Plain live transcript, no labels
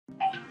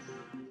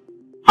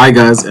Hi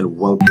guys, and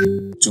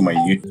welcome to my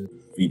YouTube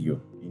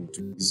video. In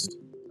today's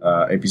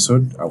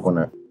episode, I'm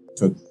gonna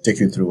take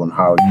you through on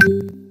how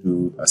you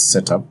do a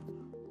setup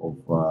of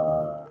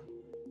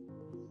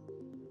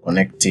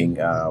connecting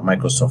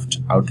Microsoft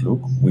Outlook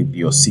with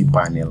your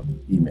cPanel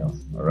email.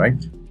 All right.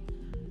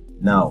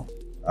 Now,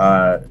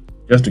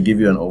 just to give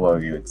you an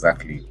overview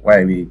exactly why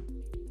are we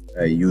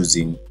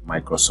using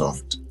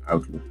Microsoft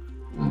Outlook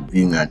in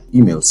viewing our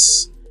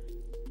emails.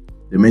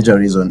 The major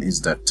reason is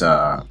that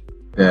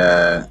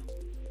the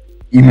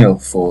email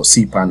for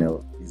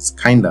cPanel is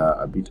kinda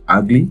a bit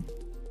ugly,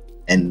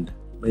 and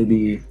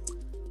maybe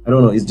I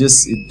don't know, it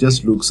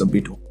just looks a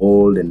bit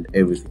old and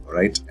everything,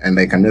 right? And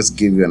I can just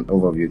give you an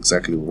overview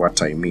exactly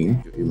what I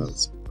mean. Your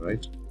emails,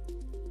 right?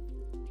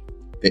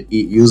 The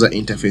user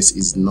interface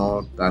is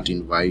not that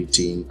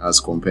inviting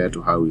as compared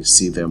to how we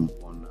see them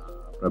on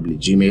probably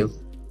Gmail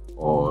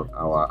or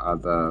our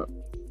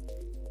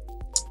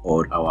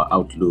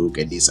Outlook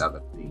and these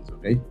other things.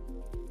 Okay,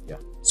 yeah.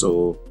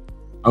 So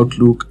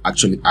Outlook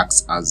actually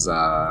acts as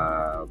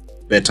a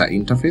better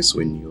interface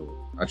when you're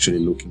actually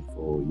looking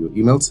for your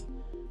emails,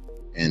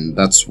 and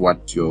that's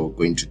what you're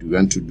going to do. You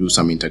want to do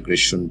some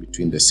integration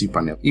between the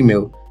cPanel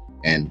email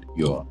and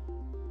your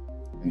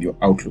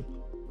Outlook,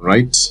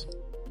 right?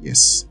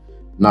 Yes.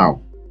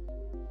 Now,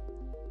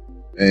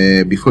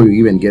 before we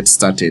even get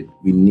started,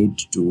 we need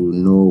to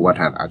know what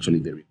are actually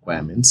the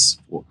requirements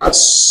for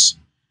us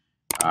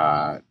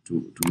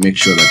to make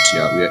sure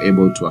that we are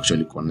able to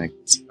actually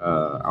connect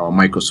our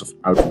Microsoft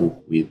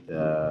Outlook with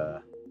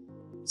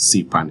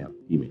cPanel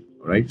email.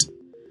 All right,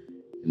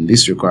 and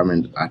this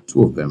requirement are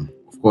two of them.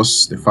 Of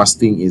course, the first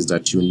thing is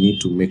that you need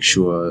to make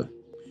sure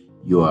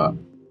your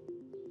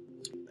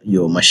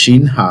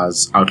machine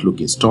has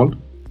Outlook installed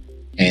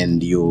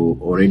and you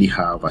already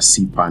have a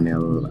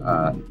cPanel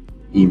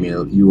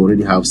email. You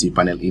already have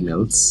cPanel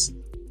emails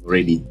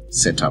already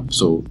set up.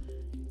 So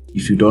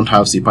if you don't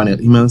have cPanel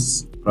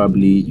emails,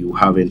 probably you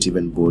haven't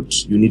even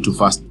bought. You need to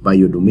first buy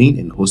your domain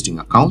and hosting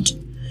account,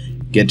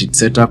 get it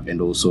set up, and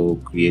also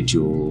create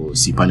your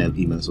cPanel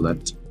email so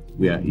that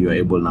you are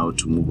able now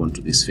to move on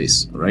to this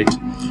phase. All right.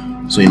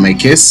 So in my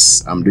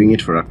case, I'm doing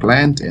it for a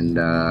client, and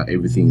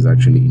everything is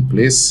actually in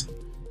place.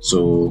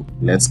 So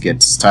let's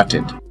get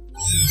started.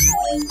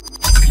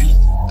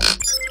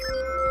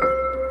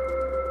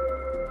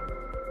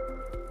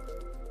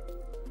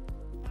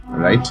 All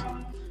right.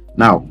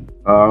 Now,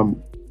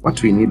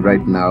 what we need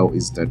right now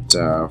is that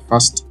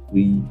first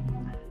we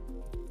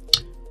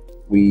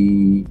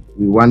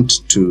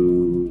want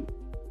to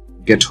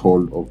get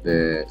hold of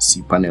the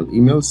cPanel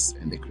emails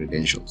and the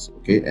credentials.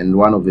 Okay, and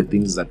one of the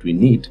things that we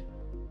need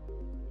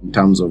in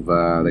terms of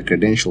the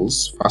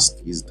credentials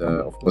first is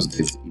of course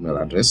this email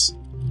address.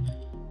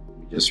 Let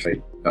me just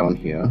write down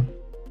here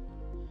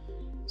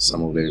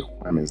some of the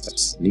requirements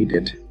that's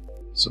needed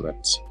so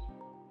that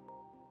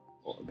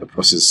the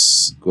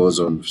process goes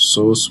on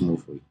so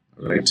smoothly.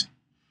 All right.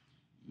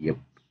 Yep.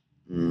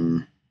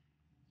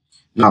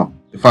 Now,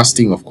 the first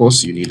thing, of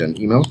course, you need an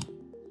email,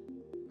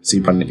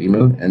 cPanel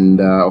email,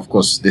 and of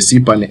course, the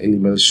cPanel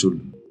email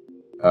should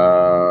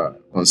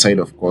coincide,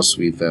 of course,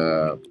 with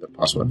the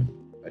password.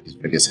 That is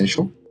very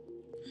essential.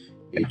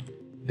 Okay.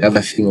 The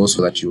other thing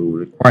also that you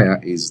require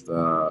is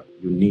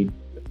you need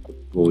the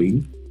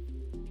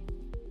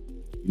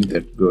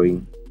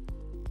outgoing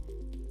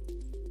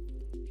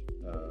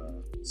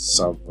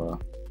server.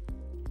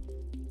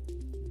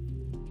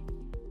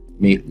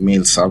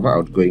 Mail server,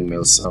 outgoing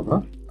mail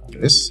server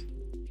address.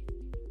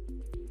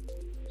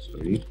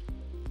 Sorry.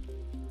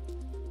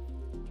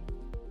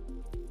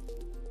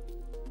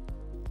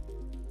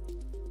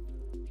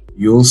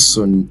 You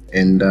also,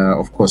 and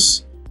of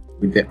course,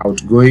 with the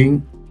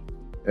outgoing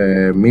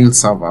mail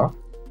server,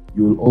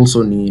 you will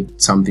also need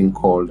something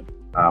called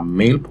a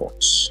mail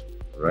port,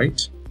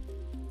 right?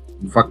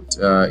 In fact,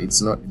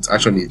 it's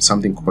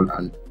something called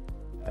an.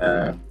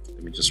 Let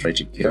me just write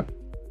it here.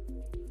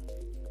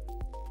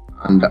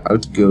 And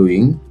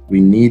outgoing,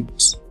 we need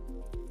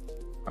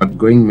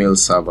outgoing mail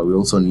server. We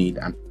also need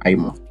an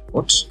IMAP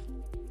port.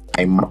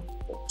 IMAP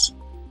port.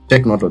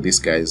 Take note of this,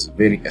 guys.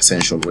 Very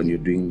essential when you're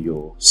doing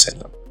your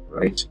setup,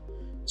 right?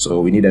 So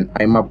we need an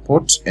IMAP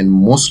port, and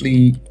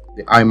mostly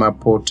the IMAP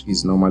port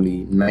is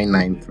normally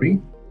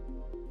 993.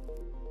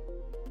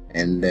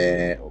 And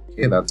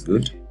okay, that's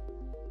good.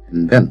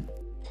 And then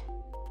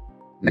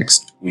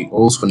next, we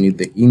also need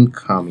the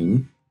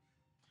incoming.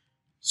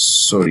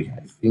 Sorry,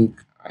 I think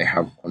I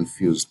have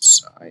confused.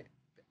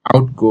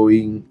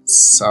 Outgoing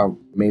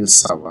mail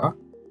server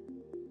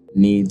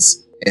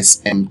needs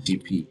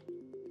SMTP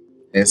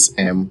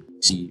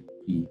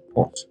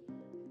port,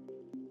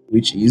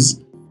 which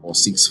is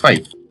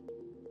 465,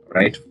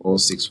 right?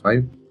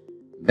 465.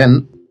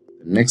 Then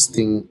the next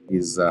thing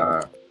is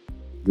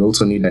you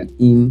also need an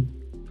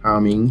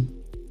incoming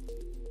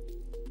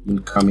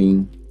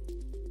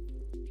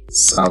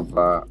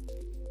server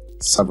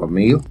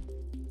mail,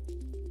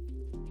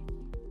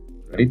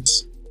 right?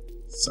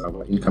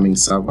 Incoming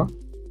server.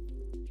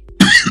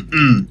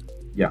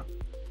 Yeah.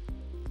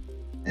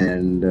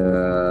 and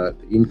the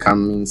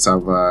incoming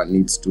server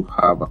needs to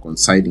have a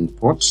coinciding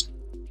port,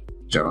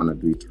 which I want to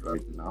do it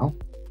right now.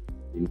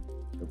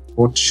 The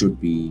port should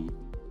be,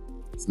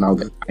 it's now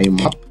the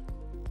IMAP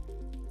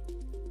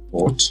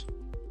port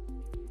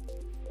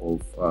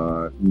of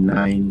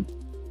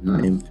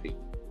 993.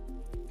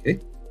 Okay,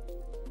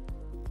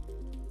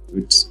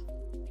 good.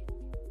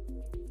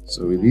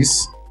 So with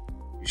this,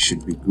 you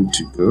should be good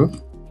to go.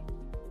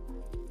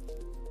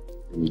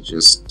 Let me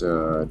just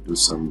do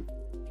some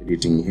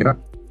editing here,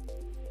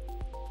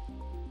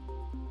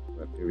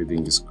 but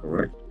everything is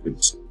correct.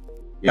 Good.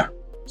 Yeah,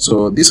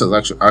 so these are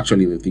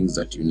actually the things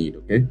that you need.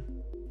 Okay,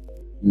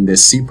 in the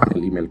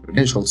cPanel email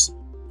credentials,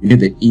 you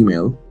need the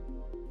email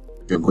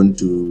that you're going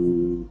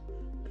to,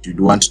 that you'd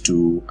want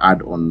to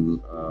add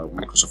on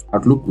Microsoft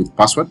Outlook with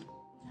password.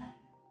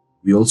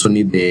 We also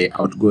need the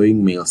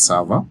outgoing mail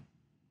server.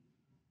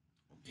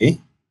 Okay,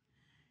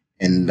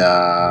 and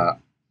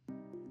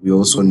we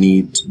also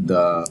need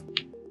the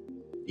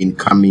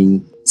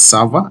incoming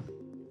server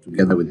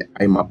together with the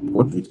IMAP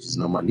port, which is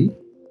normally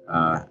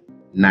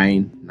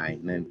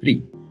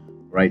 9993.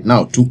 Right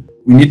now,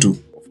 we need to,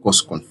 of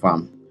course,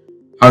 confirm.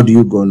 How are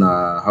you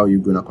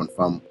gonna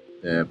confirm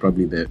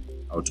probably the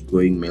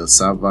outgoing mail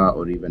server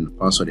or even the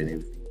password and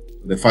everything?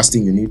 The first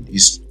thing you need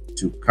is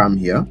to come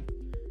here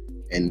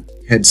and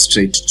head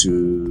straight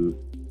to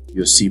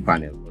your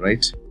cPanel,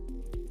 right?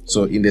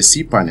 So in the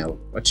cPanel,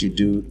 what you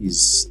do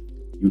is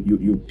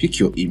you pick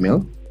your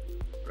email,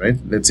 right?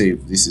 Let's say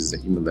if this is the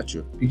email that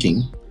you're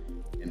picking,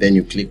 and then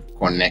you click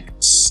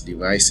connect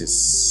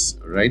devices.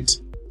 Right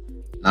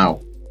now,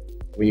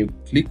 when you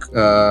click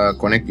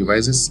connect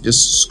devices,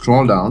 just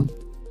scroll down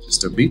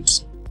just a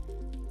bit,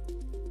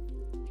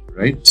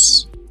 right?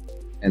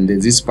 And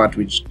there's this part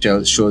which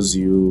shows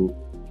you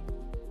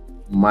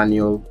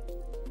manual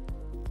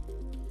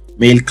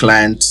mail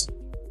client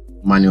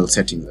manual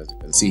settings. As you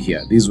can see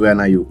here, this is where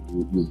now you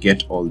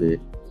get all the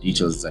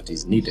details that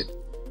is needed.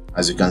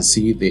 As you can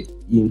see, the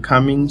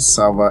incoming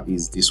server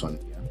is this one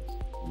here.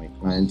 My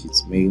client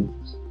is mail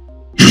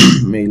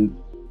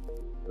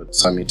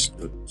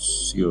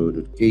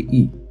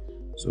mail.summit.co.ke.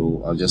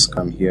 So I'll just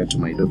come here to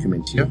my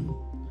document here.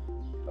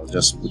 I'll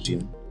just put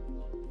in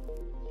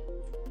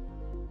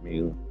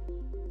mail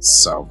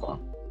server,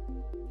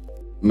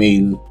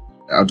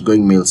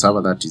 outgoing mail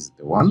server. That is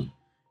the one.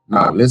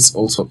 Now let's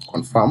also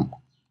confirm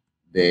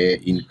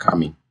the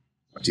incoming.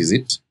 What is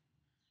it?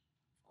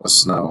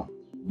 Because now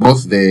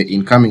both the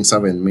incoming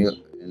server and mail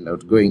and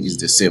outgoing is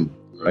the same,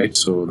 right?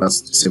 So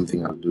that's the same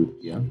thing I'll do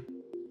here.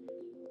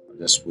 I'll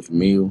just put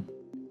mail.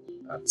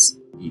 That's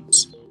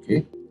it.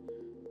 Okay.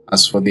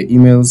 As for the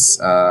emails,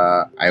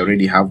 I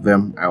already have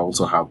them. I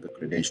also have the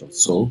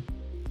credentials. So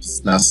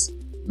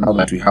now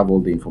that we have all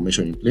the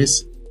information in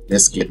place,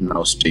 let's get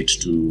now straight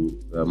to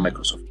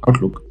Microsoft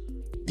Outlook,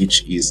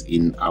 which is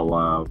in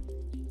our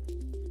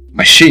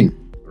machine.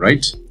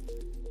 Right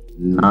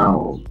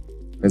now,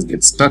 let's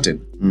get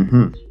started.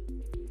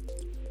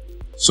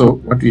 So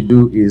what we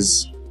do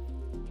is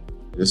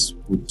just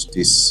put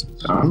this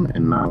down,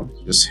 and now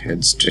just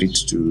head straight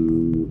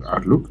to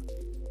Outlook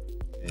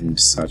and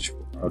search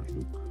for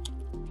Outlook.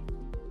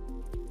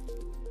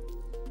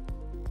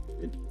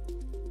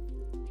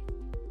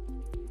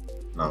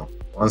 Now,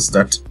 once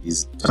that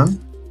is done,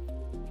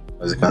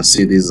 as you can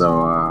see, this is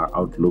our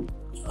Outlook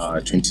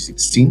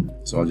 2016.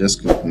 So I'll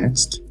just click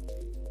next.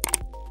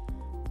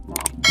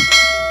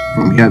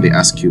 From here, they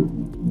ask you,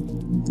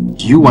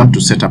 do you want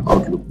to set up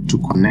Outlook to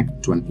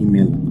connect to an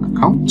email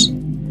account?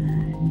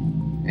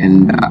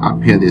 And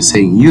up here, they're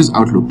saying use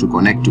Outlook to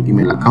connect to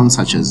email accounts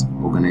such as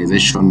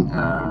organization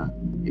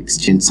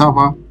Exchange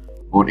server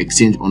or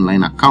Exchange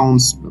online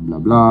accounts, blah, blah,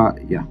 blah.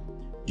 Yeah.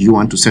 Do you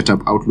want to set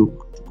up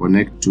Outlook to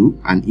connect to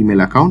an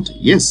email account?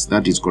 Yes,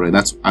 that is correct.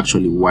 That's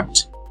actually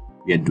what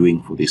we are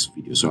doing for this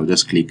video. So I'll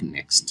just click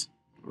next,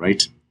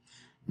 right?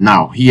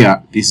 Now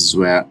here, this is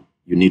where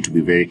you need to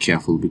be very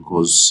careful,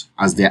 because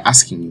as they're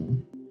asking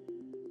you,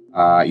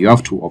 you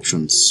have two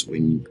options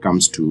when it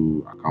comes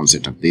to account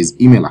setup. There's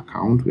email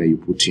account, where you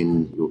put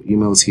in your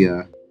emails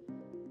here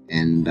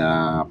and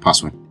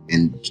password,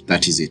 and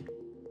that is it.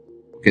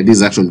 Okay, this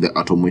is actually the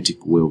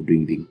automatic way of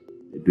doing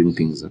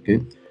things.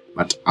 Okay,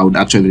 but I would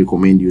actually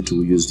recommend you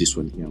to use this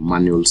one here,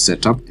 manual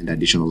setup and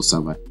additional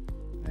server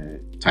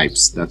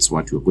types. That's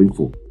what you're going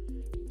for.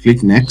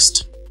 Click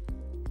next.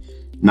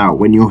 Now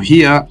when you're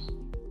here,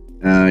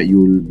 you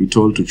will be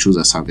told to choose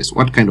a service.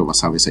 What kind of a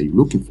service are you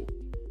looking for?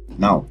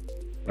 Now,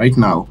 right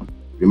now,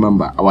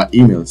 remember, our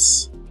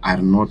emails are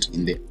not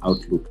in the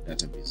Outlook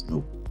database.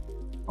 No,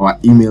 our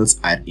emails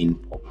are in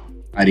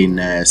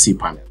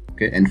cPanel.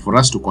 Okay, and for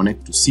us to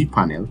connect to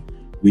cPanel,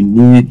 we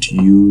need to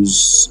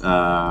use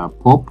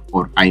POP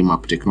or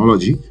IMAP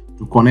technology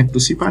to connect to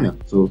cPanel.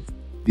 So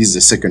this is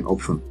the second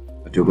option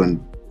that you're going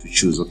to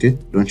choose. Okay,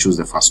 don't choose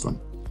the first one.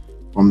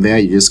 From there,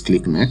 you just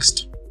click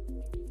next,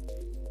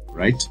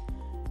 right?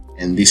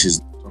 And this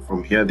is, so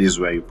from here, this is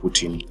where you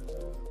put in,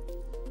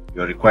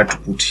 you're required to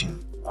put in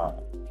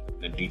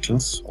the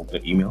details of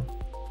the email.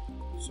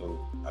 So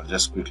I'll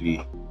just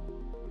quickly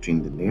put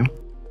in the name,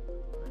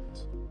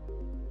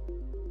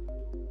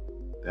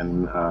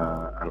 then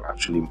I'll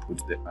actually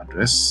input the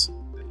address,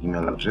 the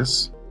email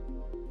address.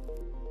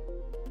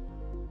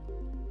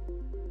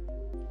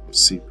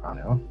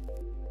 cPanel,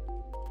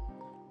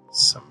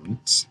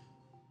 submit,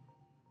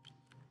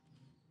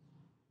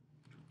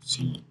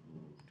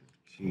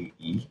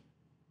 CKE,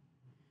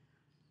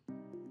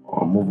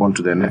 or move on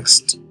to the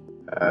next.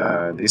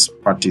 This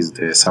part is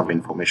the server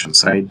information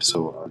side,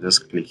 so I'll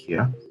just click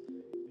here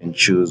and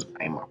choose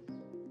IMAP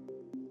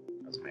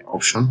as my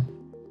option.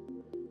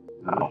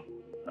 Now,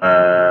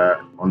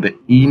 on the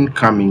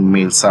incoming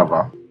mail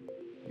server,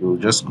 you'll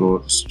just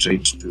go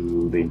straight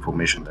to the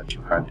information that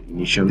you had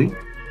initially.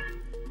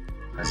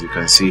 As you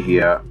can see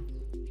here,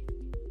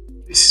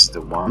 this is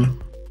the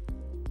one.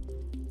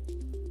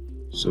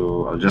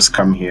 So I'll just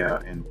come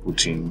here and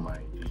put in my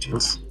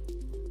details.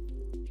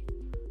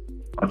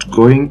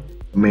 Outgoing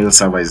mail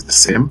server is the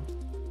same.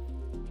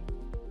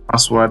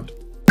 Password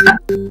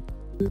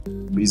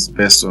is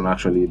based on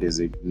actually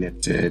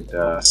designated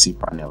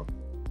cPanel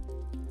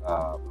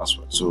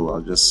password. So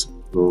I'll just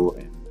go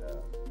and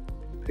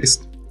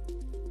paste.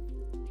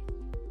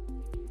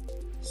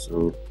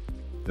 So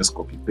just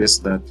copy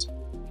paste that.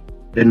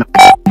 Then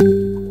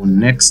on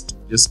next,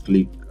 just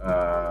click.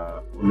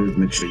 Always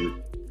make sure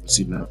you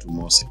proceed now to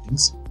more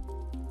settings.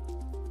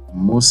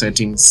 More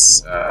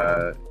settings.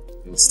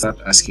 It'll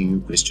start asking you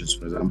questions.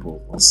 For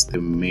example, what's the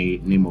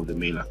name of the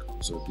mail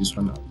account? So this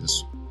one, I'll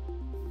just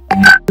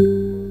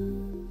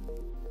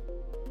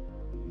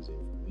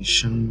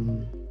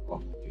information.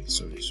 Oh, okay,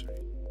 sorry.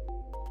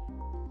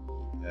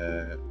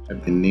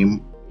 Type the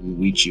name in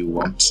which you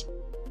want to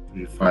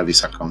refer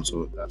this account.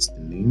 So that's the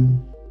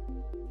name.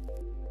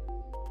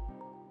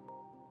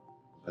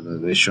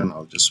 Organization,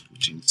 I'll just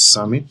put in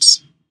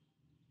Summit.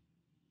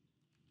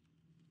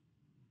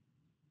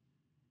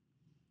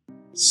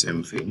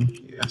 Same thing,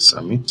 yeah,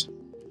 Summit.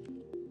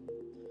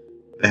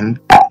 Then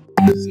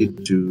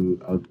proceed to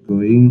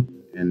outgoing,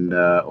 and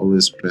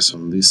always press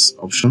on this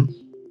option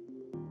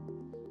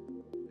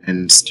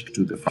and stick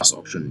to the first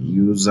option.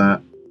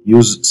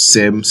 Use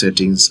same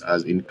settings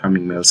as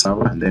incoming mail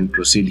server, and then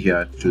proceed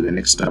here to the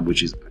next tab,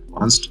 which is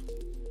advanced.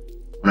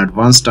 On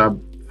advanced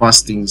tab,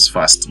 first things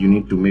first, you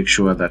need to make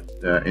sure that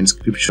the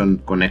inscription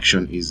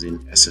connection is in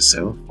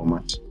SSL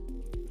format.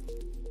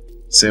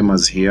 Same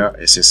as here,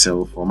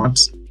 SSL format.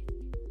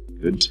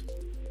 Good.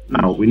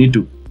 Now we need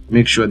to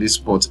make sure these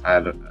ports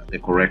are the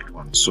correct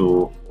one.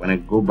 So when I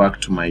go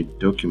back to my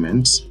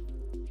documents,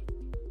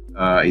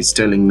 it's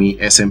telling me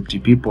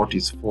SMTP port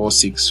is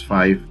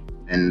 465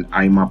 and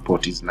IMAP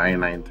port is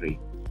 993.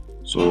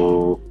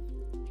 So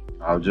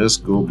I'll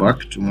just go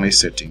back to my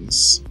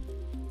settings.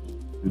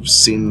 We've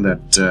seen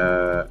that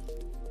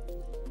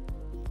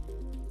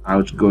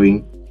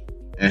outgoing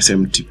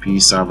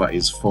SMTP server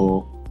is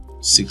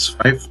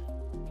 465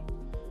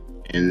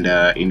 and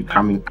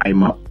incoming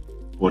IMAP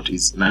port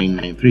is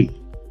 993.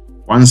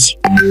 Once you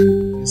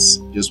do this,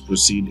 just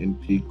proceed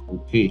and click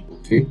OK.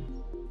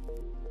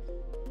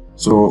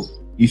 So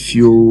if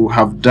you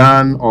have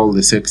done all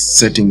the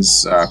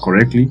settings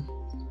correctly,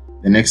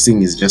 the next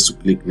thing is just to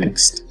click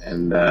next,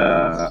 and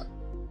the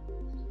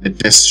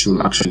test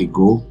should actually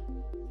go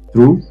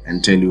through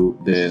and tell you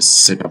the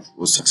setup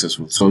was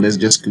successful. So let's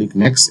just click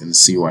next and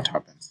see what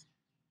happens.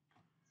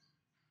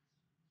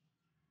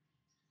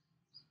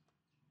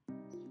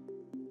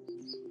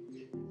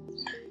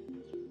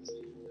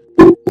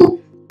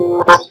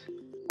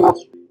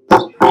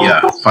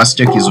 Yeah, first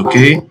check is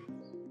okay.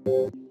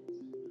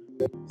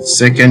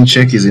 Second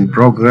check is in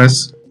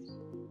progress.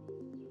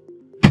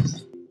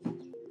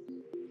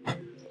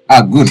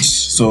 Good.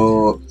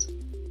 So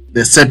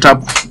the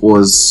setup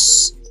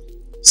was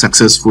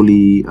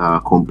successfully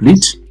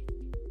complete.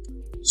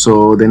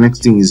 So the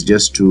next thing is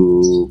just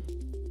to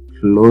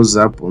close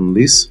up on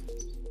this.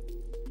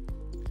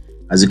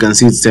 As you can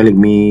see, it's telling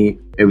me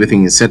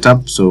everything is set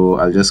up, so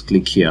I'll just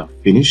click here,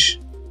 finish.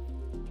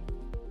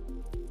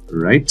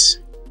 Right.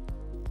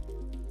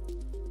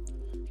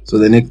 So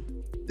the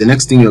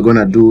next thing you're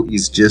gonna do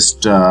is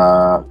just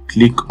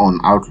click on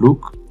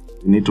Outlook.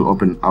 You need to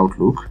open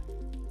Outlook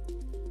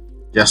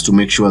just to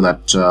make sure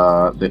that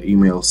the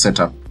email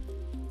setup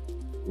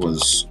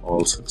was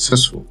all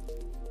successful.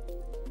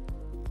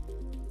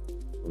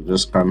 We'll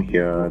just come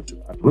here to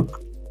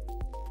Outlook.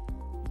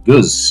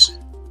 Good.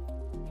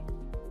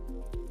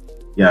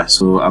 Yeah,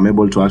 so I'm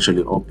able to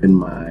actually open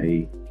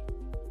my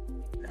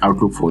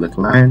Outlook for the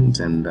client,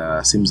 and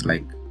seems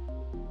like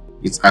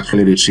it's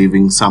actually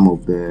retrieving some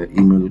of the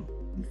email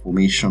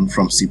information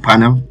from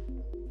cPanel,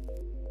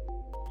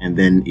 and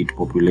then it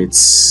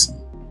populates.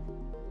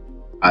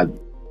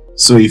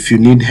 So if you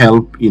need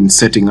help in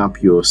setting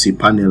up your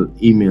cPanel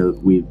email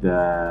with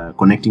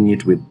connecting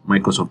it with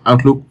Microsoft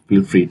Outlook,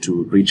 feel free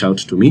to reach out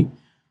to me.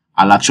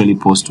 I'll actually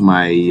post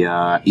my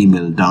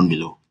email down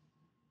below.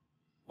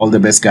 All the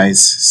best, guys.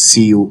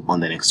 See you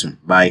on the next one.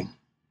 Bye.